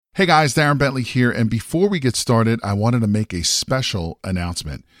Hey guys, Darren Bentley here, and before we get started, I wanted to make a special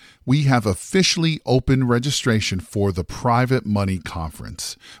announcement. We have officially opened registration for the Private Money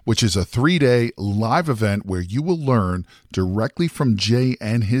Conference, which is a 3-day live event where you will learn directly from Jay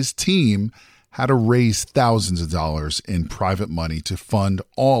and his team how to raise thousands of dollars in private money to fund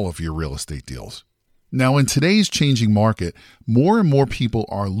all of your real estate deals. Now, in today's changing market, more and more people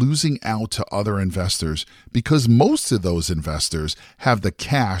are losing out to other investors because most of those investors have the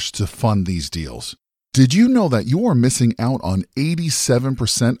cash to fund these deals. Did you know that you are missing out on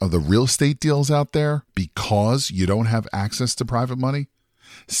 87% of the real estate deals out there because you don't have access to private money?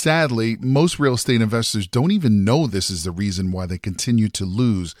 Sadly, most real estate investors don't even know this is the reason why they continue to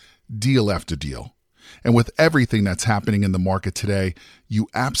lose deal after deal. And with everything that's happening in the market today, you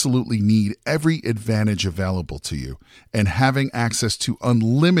absolutely need every advantage available to you. And having access to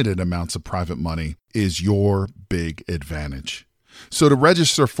unlimited amounts of private money is your big advantage. So to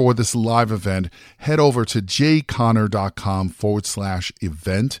register for this live event, head over to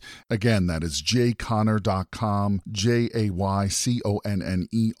jayconner.com/event. Again, that is jayconner.com,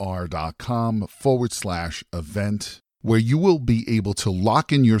 jayconner.com/event, where you will be able to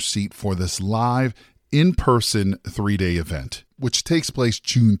lock in your seat for this live in-person 3-day event, which takes place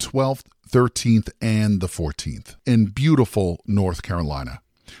June 12th, 13th, and the 14th in beautiful North Carolina.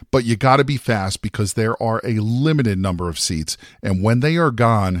 But you got to be fast because there are a limited number of seats, and when they are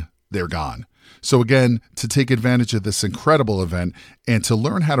gone, they're gone. So again, to take advantage of this incredible event and to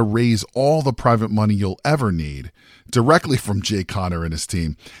learn how to raise all the private money you'll ever need directly from Jay Conner and his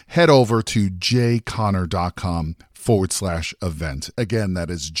team, head over to jayconner.com/event. Again,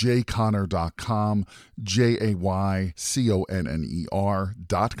 that is jayconner.com,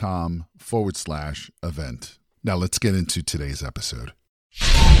 jayconner.com/event. Now let's get into today's episode.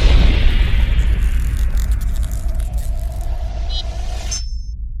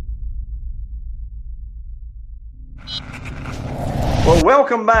 Well,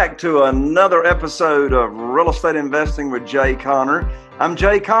 welcome back to another episode of Real Estate Investing with Jay Conner. I'm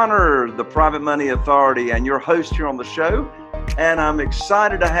Jay Conner, the Private Money Authority, and your host here on the show. And I'm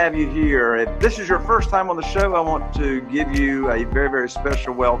excited to have you here. If this is your first time on the show, I want to give you a very, very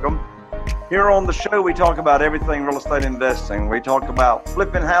special welcome. Here on the show, we talk about everything real estate investing. We talk about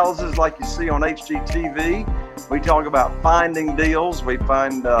flipping houses like you see on HGTV. We talk about finding deals. We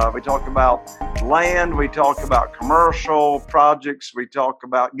talk about land. We talk about commercial projects. We talk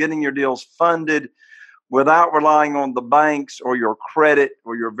about getting your deals funded without relying on the banks or your credit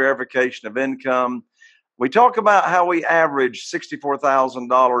or your verification of income. We talk about how we average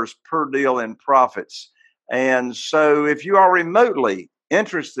 $64,000 per deal in profits. And so if you are remotely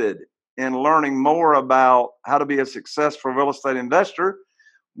interested in learning more about how to be a successful real estate investor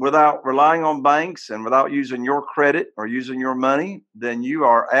without relying on banks and without using your credit or using your money, then you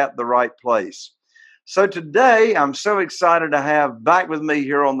are at the right place. So today, I'm so excited to have back with me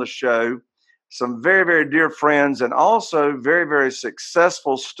here on the show some very, very dear friends and also very, very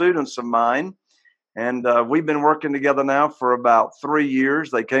successful students of mine. And we've been working together now for about 3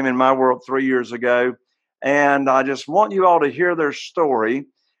 years. They came in my world 3 years ago. And I just want you all to hear their story.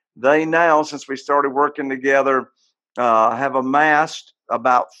 They now, since we started working together, have amassed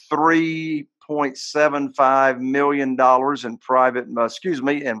about $3.75 million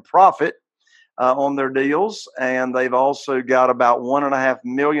in profit on their deals. And they've also got about $1.5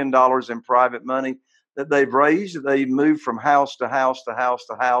 million in private money that they've raised. They moved from house to house to house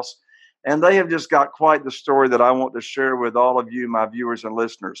to house. And they have just got quite the story that I want to share with all of you, my viewers and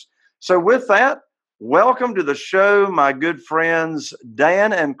listeners. So with that, welcome to the show, my good friends,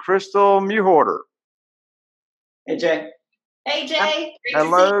 Dan and Crystal Mewhorter. Hey, Jay. Hey, Jay.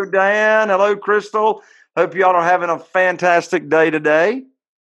 Hello, Dan. Hello, Crystal. Hope y'all are having a fantastic day today.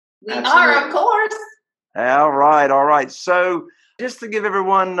 We are, of course. All right. So just to give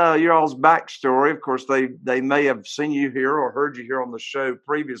everyone your all's backstory, of course, they may have seen you here or heard you here on the show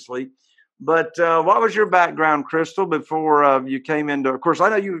previously. But what was your background, Crystal, before you came into, of course, I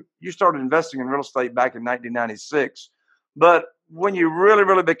know you started investing in real estate back in 1996, but when you really,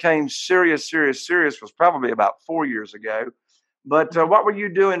 really became serious was probably about 4 years ago. But what were you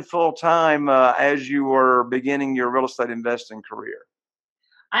doing full time as you were beginning your real estate investing career?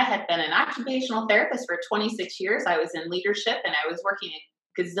 I had been an occupational therapist for 26 years. I was in leadership and I was working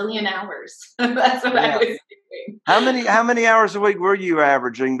a gazillion hours. That's what I was doing. How many hours a week were you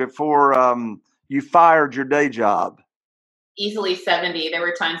averaging before you fired your day job? Easily 70. There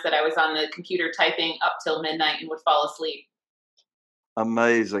were times that I was on the computer typing up till midnight and would fall asleep.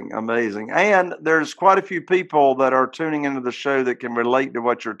 Amazing. And there's quite a few people that are tuning into the show that can relate to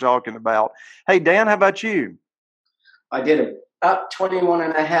what you're talking about. Hey, Dan, how about you? I did About 21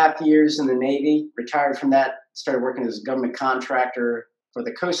 and a half years in the Navy, retired from that, started working as a government contractor for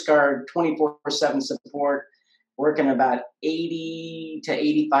the Coast Guard, 24/7 support, working about 80 to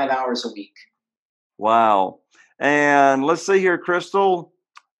 85 hours a week. Wow. And let's see here, Crystal.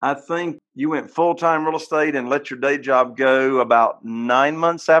 I think you went full-time real estate and let your day job go about 9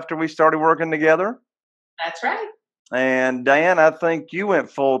 months after we started working together. That's right. And Dan, I think you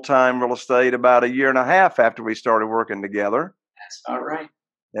went full-time real estate about a year and a half after we started working together. That's about right.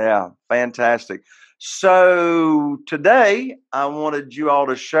 Yeah, fantastic. So today I wanted you all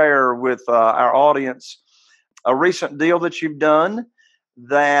to share with our audience a recent deal that you've done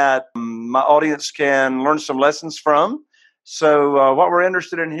that my audience can learn some lessons from. So what we're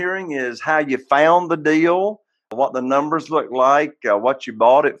interested in hearing is how you found the deal, what the numbers look like, what you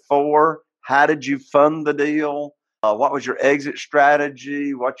bought it for, how did you fund the deal, what was your exit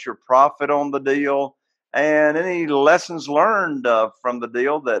strategy, what's your profit on the deal, and any lessons learned from the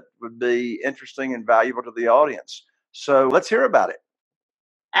deal that would be interesting and valuable to the audience. So let's hear about it.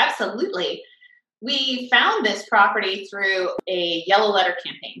 Absolutely. We found this property through a yellow letter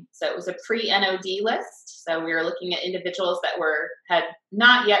campaign. So it was a pre-NOD list. So we were looking at individuals that had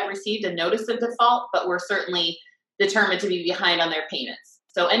not yet received a notice of default, but were certainly determined to be behind on their payments.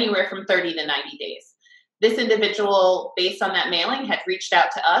 So anywhere from 30 to 90 days. This individual, based on that mailing, had reached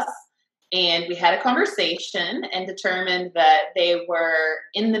out to us, and we had a conversation and determined that they were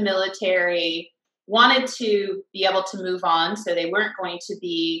in the military, wanted to be able to move on, so they weren't going to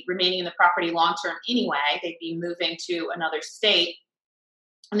be remaining in the property long-term anyway. They'd be moving to another state,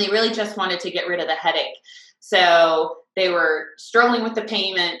 and they really just wanted to get rid of the headache. So they were struggling with the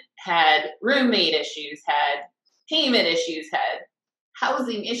payment, had roommate issues, had payment issues, had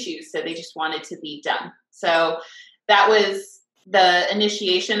housing issues, so they just wanted to be done. So that was the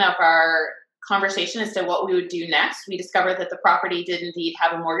initiation of our conversation as to what we would do next. We discovered that the property did indeed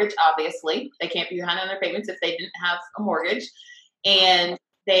have a mortgage. Obviously, they can't be behind on their payments if they didn't have a mortgage, and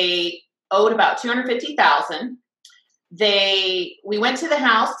they owed about $250,000. We went to the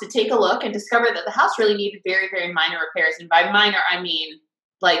house to take a look and discovered that the house really needed very, very minor repairs. And by minor, I mean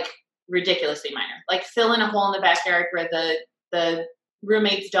like ridiculously minor, like fill in a hole in the backyard where the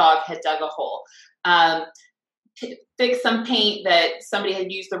roommate's dog had dug a hole. Fix some paint that somebody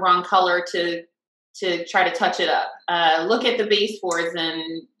had used the wrong color to try to touch it up. Look at the baseboards,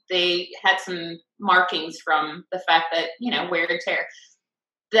 and they had some markings from the fact that, wear and tear.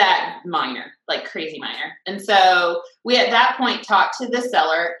 That minor, like crazy minor. And so we at that point talked to the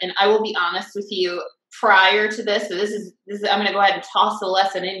seller, and I will be honest with you, prior to this, so this is I'm going to go ahead and toss the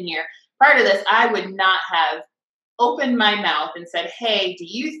lesson in here. Prior to this, I would not have opened my mouth and said, hey, do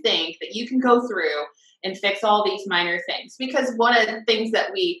you think that you can go through and fix all these minor things? Because one of the things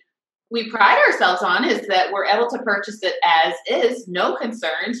that we pride ourselves on is that we're able to purchase it as is, no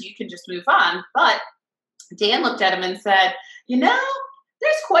concerns, you can just move on. But Dan looked at him and said,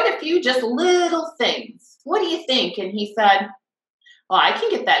 there's quite a few just little things. What do you think? And he said, well, I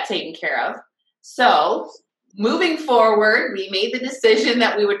can get that taken care of. So moving forward, we made the decision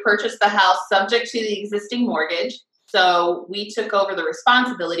that we would purchase the house subject to the existing mortgage. So we took over the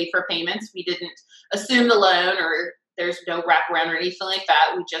responsibility for payments. We didn't assume the loan, or there's no wraparound or anything like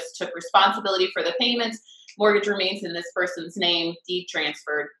that. We just took responsibility for the payments. Mortgage remains in this person's name, deed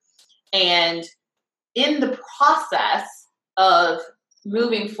transferred. And in the process of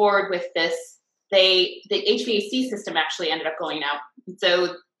moving forward with this, the HVAC system actually ended up going out.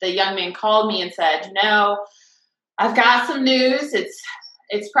 So the young man called me and said, no, I've got some news.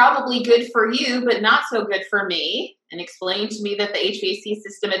 It's probably good for you, but not so good for me. And explained to me that the HVAC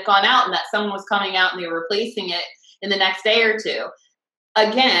system had gone out and that someone was coming out and they were replacing it in the next day or two.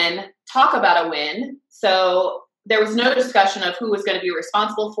 Again, talk about a win. So there was no discussion of who was going to be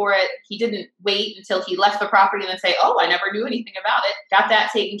responsible for it. He didn't wait until he left the property and then say, oh, I never knew anything about it. Got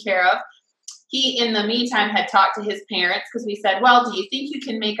that taken care of. He, in the meantime, had talked to his parents because we said, well, do you think you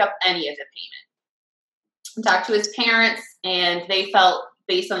can make up any of the payment? Talked to his parents, and they felt,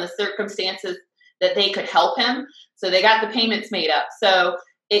 based on the circumstances, that they could help him. So they got the payments made up. So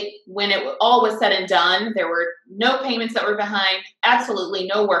when it all was said and done, there were no payments that were behind, absolutely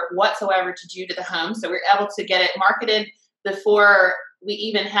no work whatsoever to do to the home. So we were able to get it marketed before we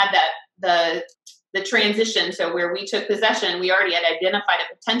even had the transition. So where we took possession, we already had identified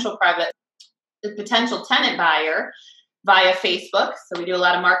a potential tenant buyer via Facebook. So we do a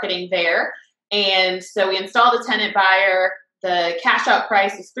lot of marketing there. And so we installed a tenant buyer. The cash out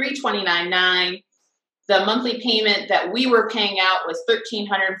price is $329.9. The monthly payment that we were paying out was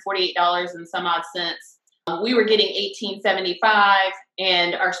 $1,348 and some odd cents. We were getting $1,875,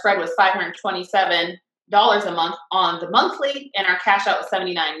 and our spread was $527. a month on the monthly, and our cash out was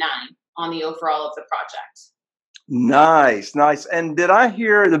 $79.9 on the overall of the project. Nice, nice. And did I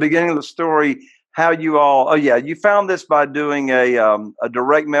hear at the beginning of the story how you all? Oh yeah, you found this by doing a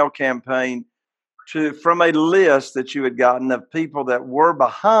direct mail campaign from a list that you had gotten of people that were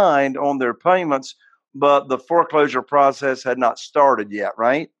behind on their payments, but the foreclosure process had not started yet,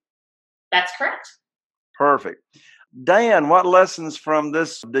 right? That's correct. Perfect. Dan, what lessons from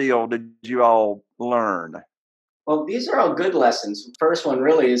this deal did you all learn? Well, these are all good lessons. First one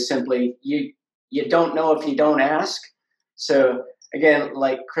really is simply you don't know if you don't ask. So again,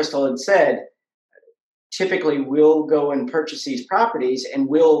 like Crystal had said, typically we'll go and purchase these properties and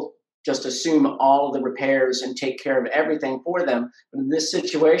we'll just assume all of the repairs and take care of everything for them. But in this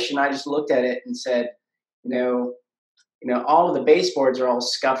situation, I just looked at it and said, all of the baseboards are all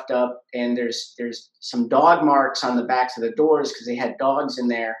scuffed up, and there's some dog marks on the backs of the doors because they had dogs in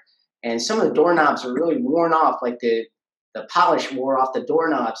there, and some of the doorknobs are really worn off, like the polish wore off the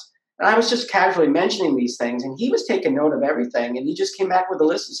doorknobs. And I was just casually mentioning these things, and he was taking note of everything, and he just came back with a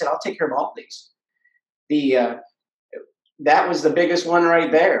list and said, "I'll take care of all of these." That was the biggest one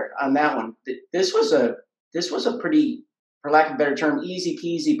right there on that one. This was a pretty, for lack of a better term, easy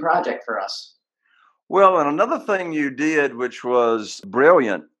peasy project for us. Well, and another thing you did, which was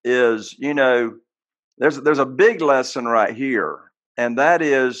brilliant, is, there's a big lesson right here. And that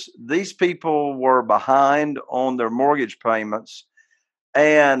is these people were behind on their mortgage payments.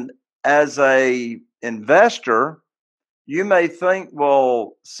 And as a investor, you may think,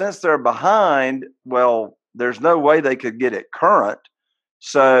 well, since they're behind, well, there's no way they could get it current.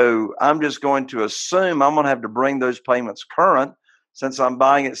 So I'm just going to assume I'm going to have to bring those payments current since I'm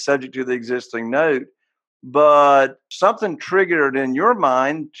buying it subject to the existing note. But something triggered in your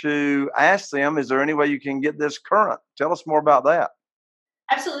mind to ask them, is there any way you can get this current? Tell us more about that.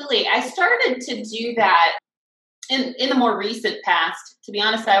 Absolutely. I started to do that in the more recent past. To be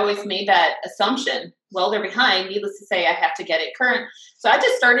honest, I always made that assumption. Well, they're behind. Needless to say, I have to get it current. So I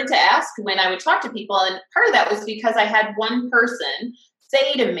just started to ask when I would talk to people. And part of that was because I had one person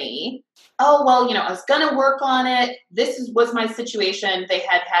say to me, "Oh, well, I was going to work on it. Was my situation. They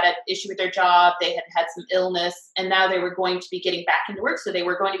had an issue with their job. They had had some illness, and now they were going to be getting back into work. So they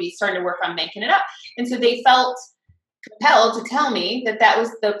were going to be starting to work on making it up. And so they felt compelled to tell me that was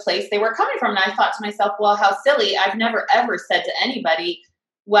the place they were coming from." And I thought to myself, well, how silly. I've never, ever said to anybody,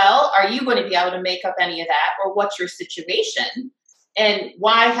 well, are you going to be able to make up any of that? Or what's your situation? And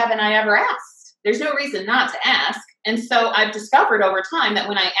why haven't I ever asked? There's no reason not to ask. And so I've discovered over time that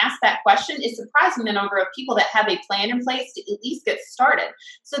when I ask that question, it's surprising the number of people that have a plan in place to at least get started.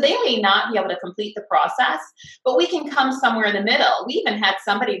 So they may not be able to complete the process, but we can come somewhere in the middle. We even had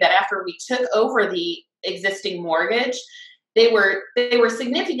somebody that after we took over the existing mortgage, they were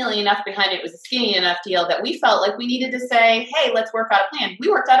significantly enough behind. It was a skinny enough deal that we felt like we needed to say, hey, let's work out a plan.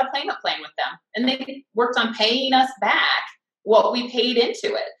 We worked out a payment plan with them, and they worked on paying us back what we paid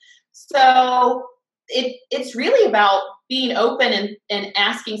into it. So it's really about being open and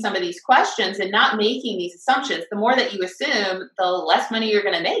asking some of these questions and not making these assumptions. The more that you assume, the less money you're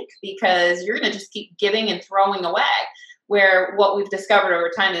going to make, because you're going to just keep giving and throwing away. Where what we've discovered over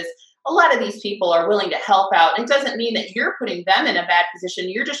time is a lot of these people are willing to help out. It doesn't mean that you're putting them in a bad position.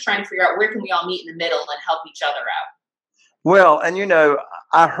 You're just trying to figure out where can we all meet in the middle and help each other out. Well, and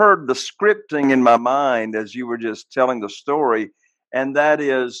I heard the scripting in my mind as you were just telling the story. And that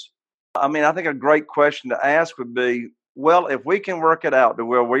is, I think a great question to ask would be, well, if we can work it out to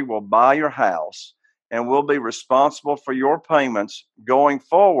where we will buy your house and we'll be responsible for your payments going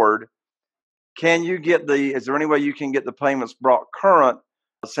forward, is there any way you can get the payments brought current,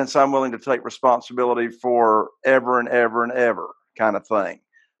 since I'm willing to take responsibility for ever and ever and ever kind of thing?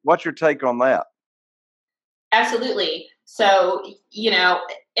 What's your take on that? Absolutely. So,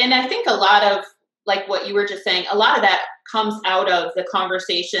 and I think a lot of, like what you were just saying, a lot of that comes out of the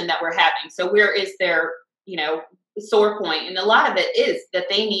conversation that we're having. So where is their, sore point? And a lot of it is that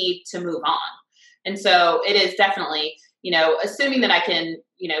they need to move on. And so it is definitely, assuming that I can,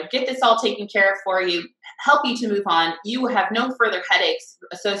 get this all taken care of for you, help you to move on. You have no further headaches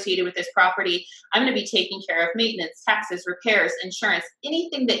associated with this property. I'm going to be taking care of maintenance, taxes, repairs, insurance.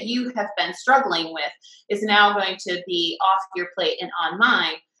 Anything that you have been struggling with is now going to be off your plate and on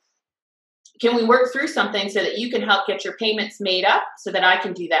mine. Can we work through something so that you can help get your payments made up so that I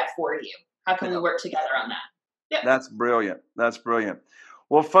can do that for you? How can we work together on that? Yep. That's brilliant. That's brilliant.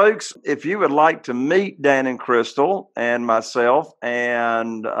 Well, folks, if you would like to meet Dan and Crystal and myself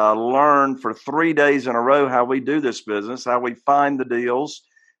and learn for 3 days in a row how we do this business, how we find the deals,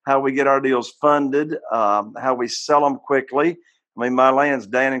 how we get our deals funded, how we sell them quickly. My lands,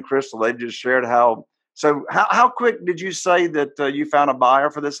 Dan and Crystal, they just shared how So how quick did you say that you found a buyer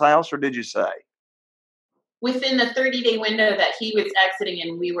for this house, or did you say? Within the 30-day window that he was exiting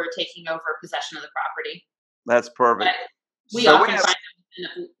and we were taking over possession of the property. That's perfect. But we often find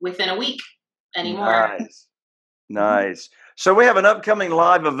them within a week anymore. Nice. So we have an upcoming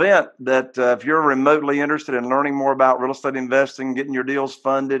live event that if you're remotely interested in learning more about real estate investing, getting your deals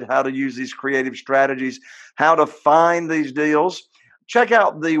funded, how to use these creative strategies, how to find these deals, check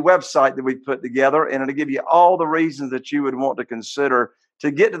out the website that we put together, and it'll give you all the reasons that you would want to consider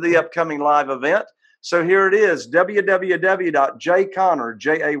to get to the upcoming live event. So here it is,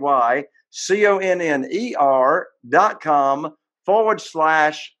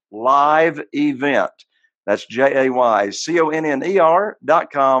 www.jayconner.com/live event. That's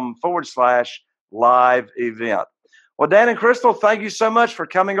JAYCONNER.com/live event. Well, Dan and Crystal, thank you so much for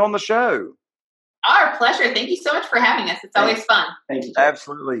coming on the show. Our pleasure. Thank you so much for having us. It's always fun. Thank you.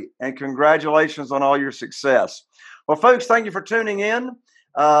 Absolutely. And congratulations on all your success. Well, folks, thank you for tuning in.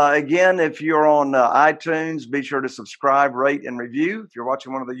 Again, if you're on iTunes, be sure to subscribe, rate, and review. If you're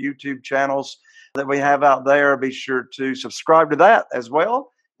watching one of the YouTube channels that we have out there, be sure to subscribe to that as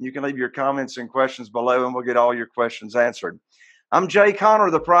well. You can leave your comments and questions below, and we'll get all your questions answered. I'm Jay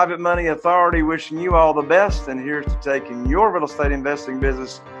Conner, the Private Money Authority, wishing you all the best, and here's to taking your real estate investing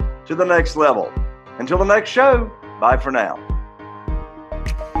business to the next level. Until the next show, bye for now.